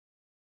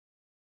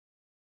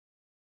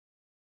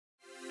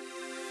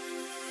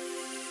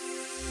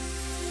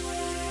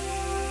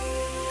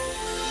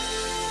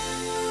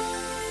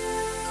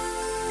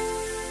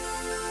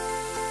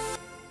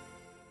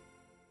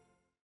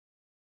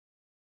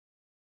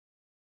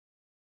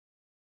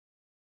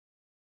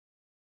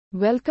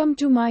Welcome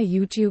to my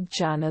YouTube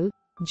channel,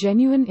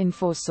 Genuine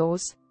Info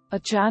Source, a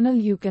channel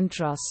you can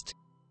trust.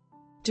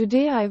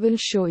 Today I will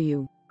show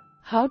you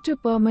how to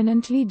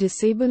permanently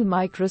disable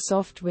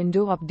Microsoft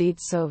Windows Update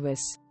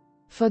service.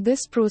 For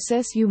this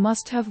process you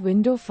must have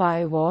Windows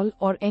Firewall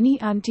or any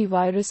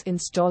antivirus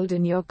installed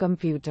in your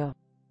computer.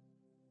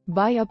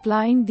 By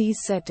applying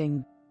these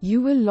settings,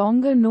 you will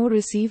longer no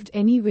received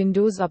any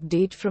Windows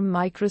update from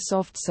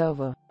Microsoft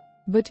server.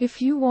 But if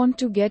you want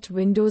to get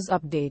Windows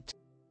update,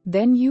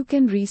 then you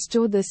can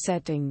restore this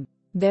setting.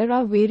 There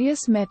are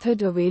various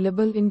methods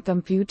available in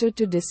computer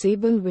to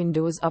disable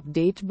Windows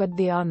update, but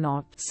they are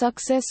not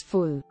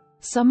successful.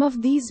 Some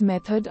of these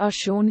methods are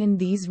shown in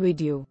this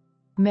video.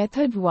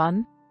 Method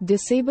 1.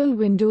 Disable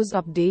Windows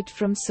update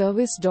from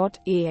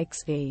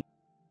service.exe.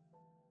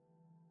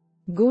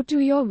 Go to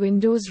your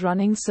Windows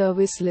running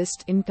service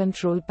list in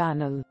Control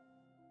Panel.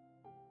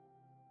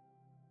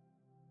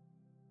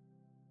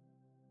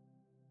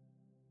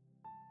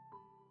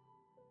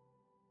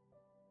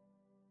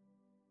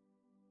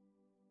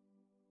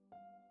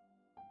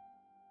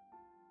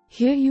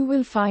 Here you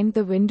will find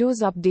the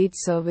Windows Update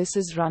service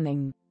is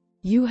running.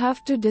 You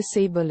have to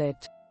disable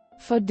it.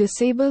 For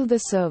disable the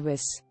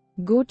service,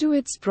 go to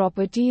its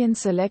property and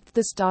select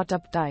the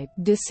startup type,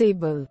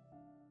 Disable.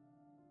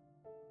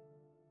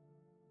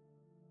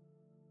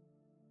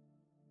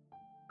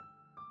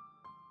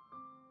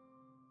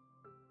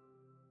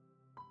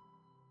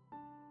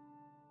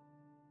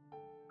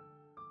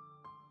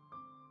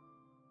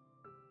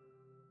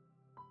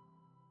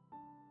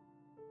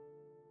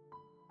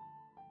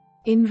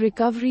 In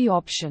recovery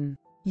option,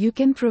 you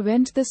can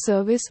prevent the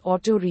service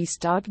auto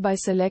restart by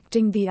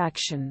selecting the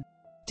action.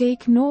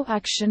 Take no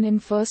action in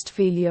first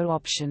failure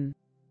option.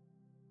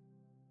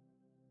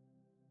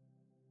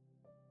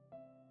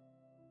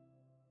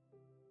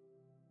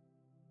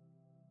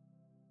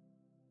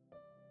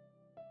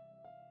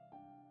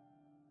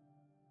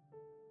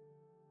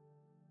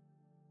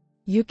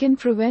 You can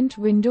prevent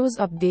Windows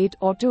Update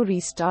auto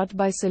restart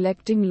by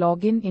selecting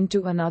login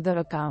into another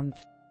account.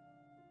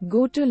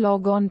 Go to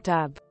Logon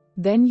tab.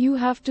 Then you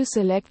have to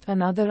select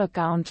another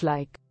account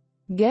like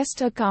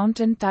guest account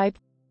and type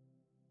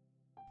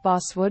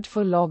password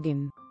for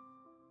login.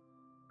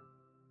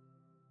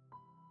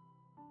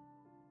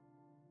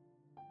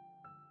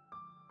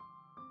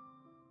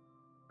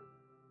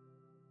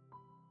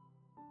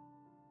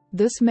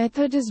 This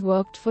method is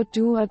worked for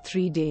 2 or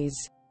 3 days.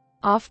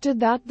 After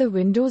that the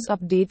Windows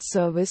Update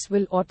service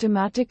will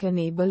automatic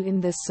enable in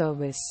this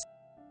service.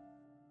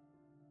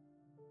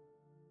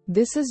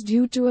 This is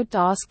due to a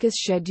task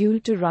is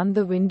scheduled to run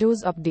the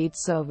Windows Update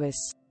service.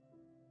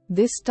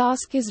 This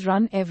task is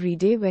run every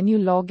day when you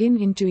log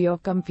in into your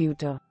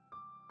computer.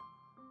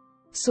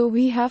 So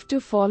we have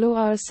to follow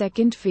our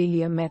second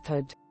failure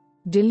method.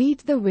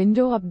 Delete the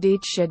Windows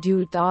Update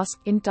schedule task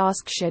in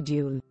Task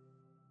Schedule.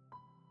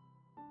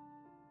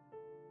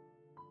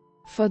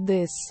 For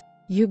this,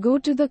 you go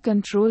to the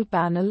Control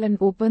Panel and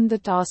open the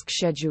Task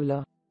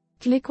Scheduler.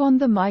 Click on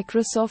the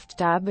Microsoft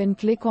tab and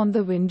click on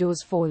the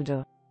Windows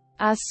folder.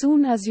 As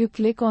soon as you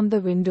click on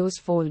the Windows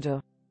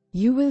folder,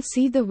 you will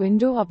see the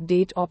Windows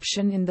Update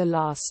option in the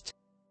last.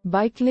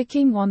 By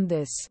clicking on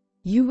this,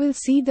 you will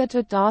see that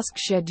a task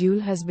schedule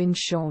has been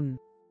shown.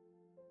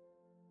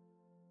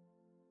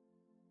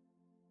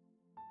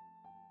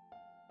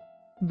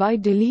 By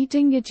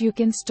deleting it you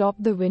can stop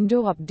the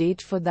Windows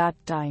Update for that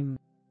time.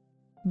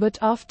 But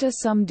after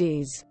some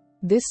days,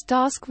 this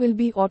task will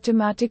be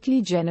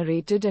automatically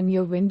generated and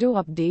your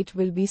Windows Update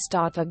will be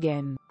start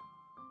again.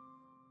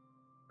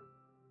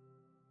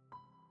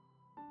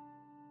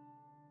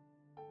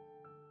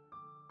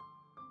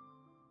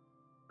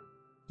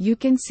 You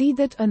can see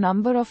that a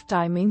number of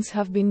timings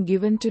have been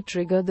given to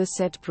trigger the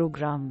set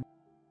program.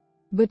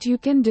 But you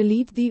can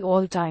delete the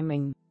all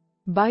timing.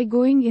 By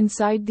going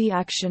inside the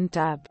Action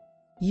tab,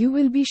 you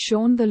will be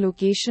shown the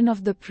location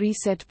of the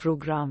preset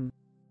program.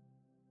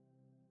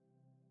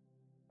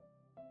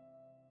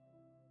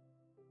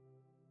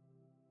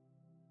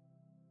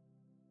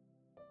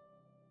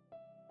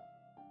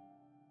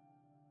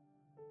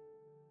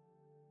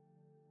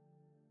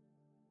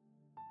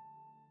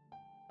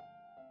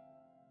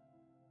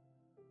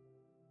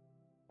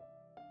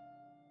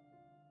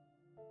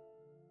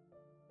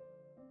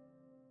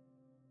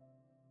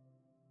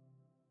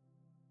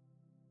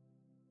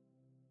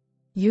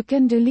 You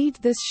can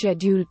delete this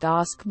schedule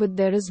task, but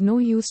there is no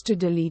use to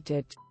delete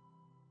it.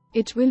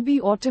 It will be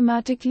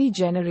automatically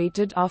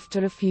generated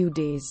after a few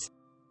days.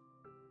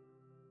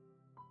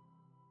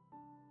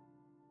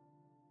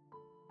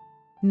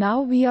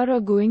 Now we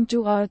are going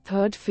to our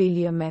third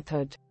failure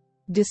method.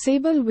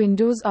 Disable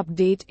Windows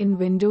Update in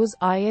Windows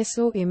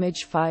ISO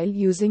image file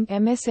using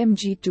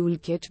MSMG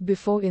toolkit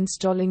before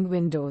installing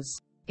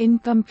Windows in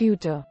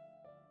computer.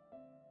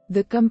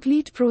 The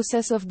complete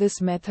process of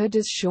this method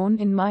is shown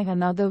in my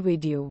another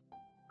video.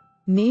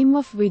 Name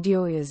of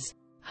video is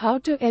How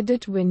to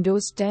Edit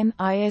Windows 10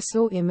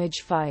 ISO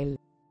Image File.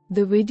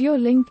 The video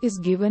link is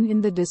given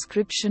in the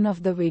description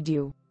of the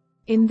video.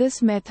 In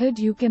this method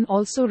you can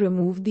also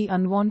remove the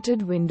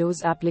unwanted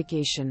Windows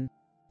application.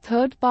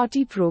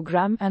 third-party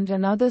program and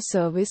another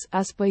service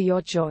as per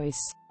your choice.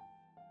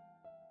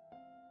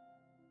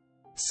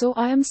 So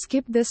I am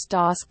skip this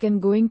task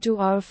and going to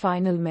our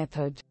final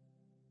method.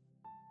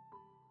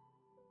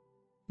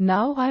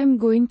 Now I am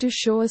going to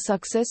show a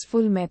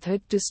successful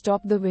method to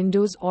stop the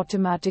Windows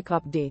automatic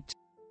update.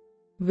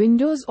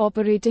 Windows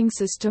operating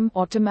system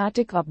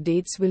automatic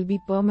updates will be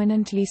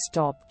permanently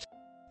stopped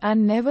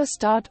and never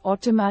start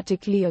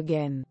automatically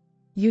again.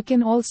 You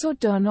can also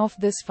turn off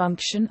this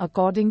function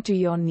according to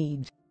your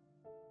need.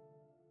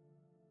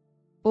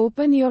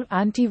 Open your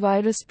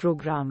antivirus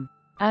program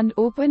and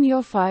open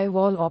your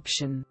firewall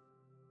option.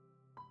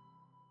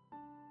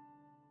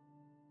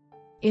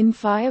 In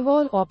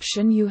firewall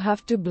option you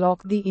have to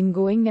block the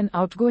ingoing and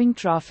outgoing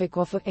traffic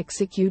of a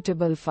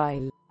executable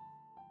file.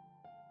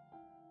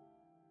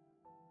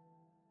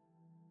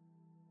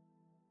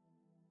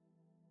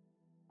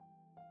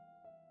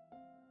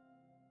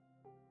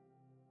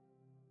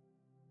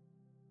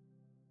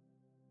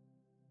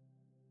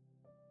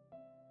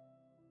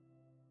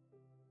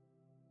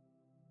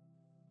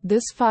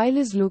 This file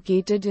is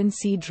located in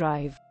C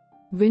drive,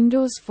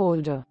 Windows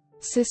folder,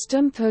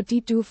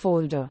 System32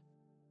 folder.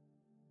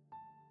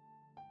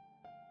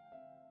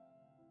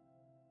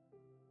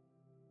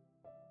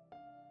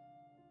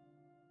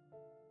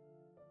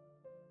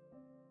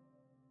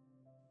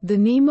 The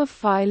name of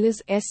file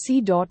is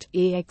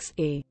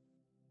sc.exe.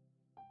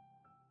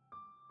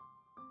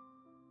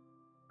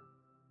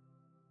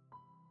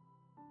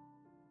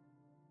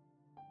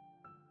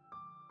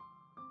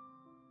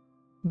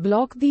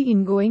 Block the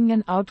ingoing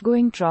and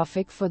outgoing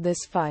traffic for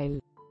this file.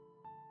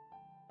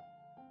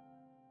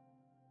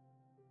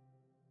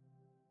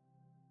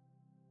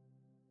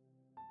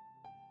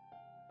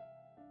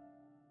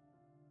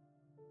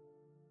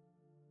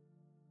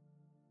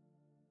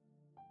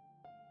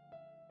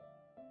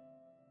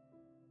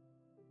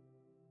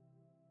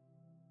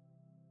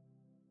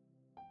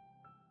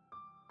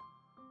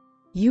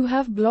 You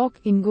have blocked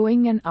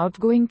ingoing and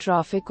outgoing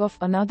traffic of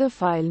another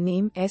file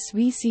name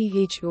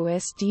svchost.exe.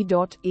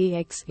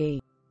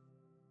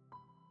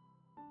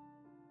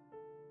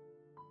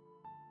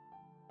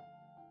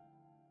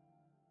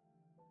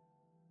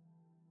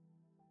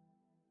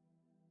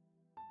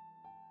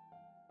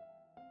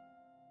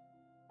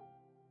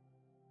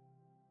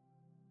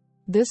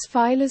 This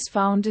file is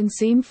found in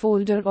same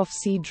folder of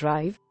C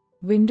drive,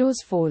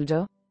 Windows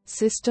folder,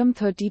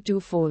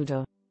 System32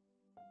 folder.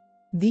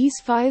 These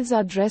files'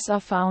 address are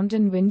found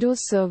in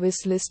Windows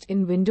Service List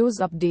in Windows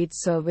Update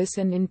Service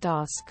and in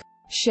Task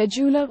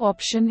Scheduler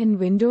option in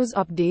Windows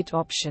Update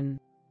option.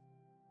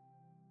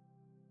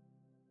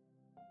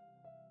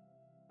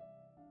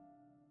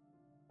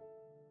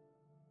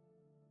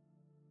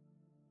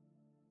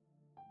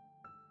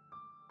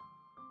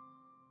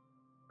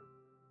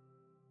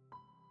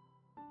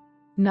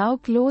 Now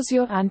close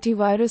your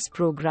antivirus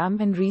program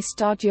and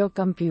restart your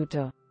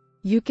computer.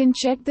 You can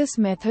check this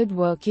method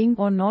working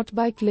or not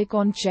by click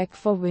on Check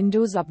for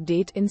Windows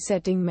Update in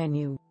Setting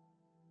menu.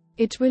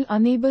 It will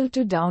enable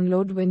to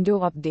download Window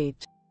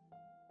Update.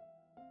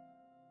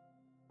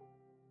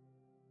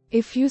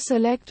 If you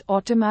select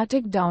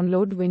Automatic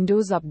Download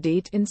Windows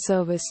Update in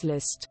Service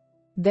List,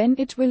 then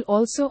it will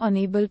also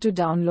enable to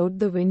download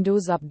the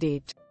Windows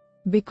Update.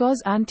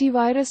 Because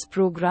antivirus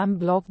program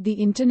block the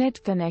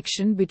internet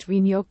connection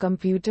between your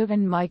computer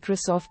and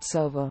Microsoft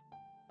server.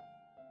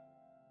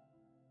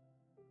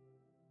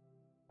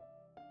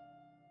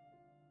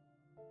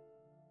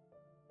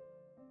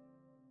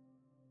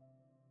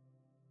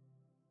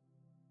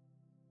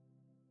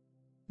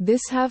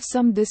 This have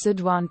some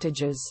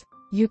disadvantages.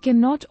 You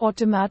cannot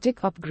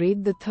automatic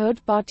upgrade the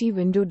third-party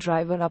window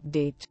driver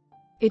update.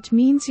 It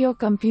means your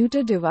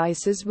computer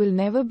devices will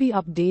never be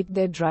update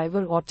their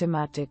driver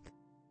automatic.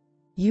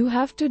 You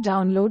have to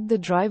download the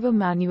driver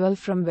manual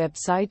from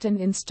website and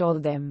install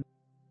them.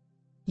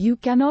 You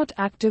cannot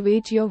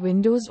activate your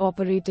Windows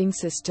operating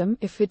system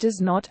if it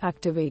is not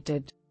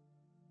activated.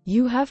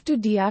 You have to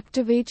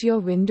deactivate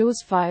your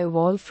Windows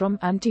firewall from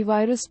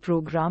antivirus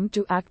program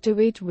to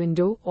activate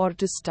window or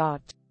to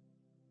start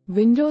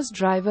Windows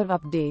driver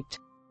update.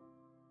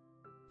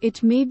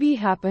 It may be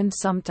happened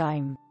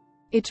sometime.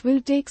 It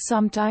will take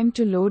some time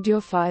to load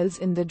your files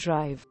in the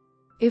drive.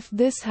 If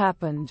this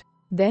happened,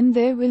 then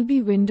there will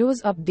be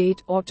Windows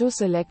Update auto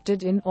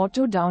selected in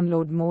auto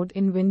download mode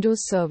in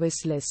Windows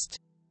Service List.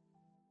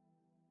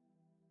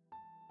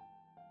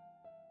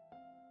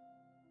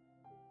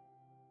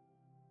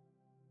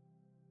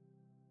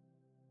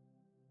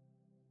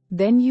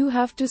 Then you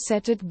have to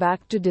set it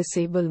back to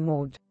disable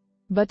mode.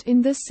 But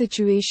in this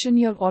situation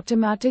your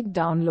automatic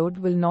download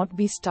will not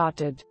be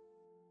started.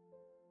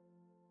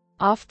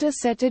 After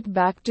set it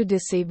back to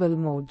disable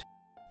mode,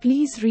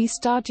 please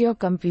restart your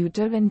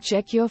computer and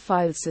check your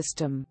file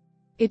system.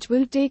 It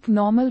will take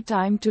normal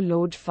time to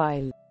load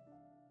file.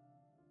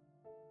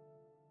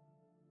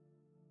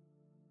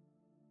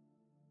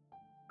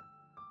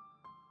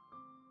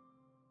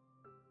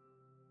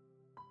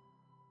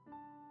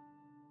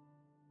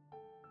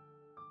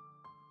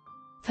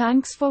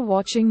 Thanks for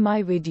watching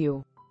my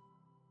video.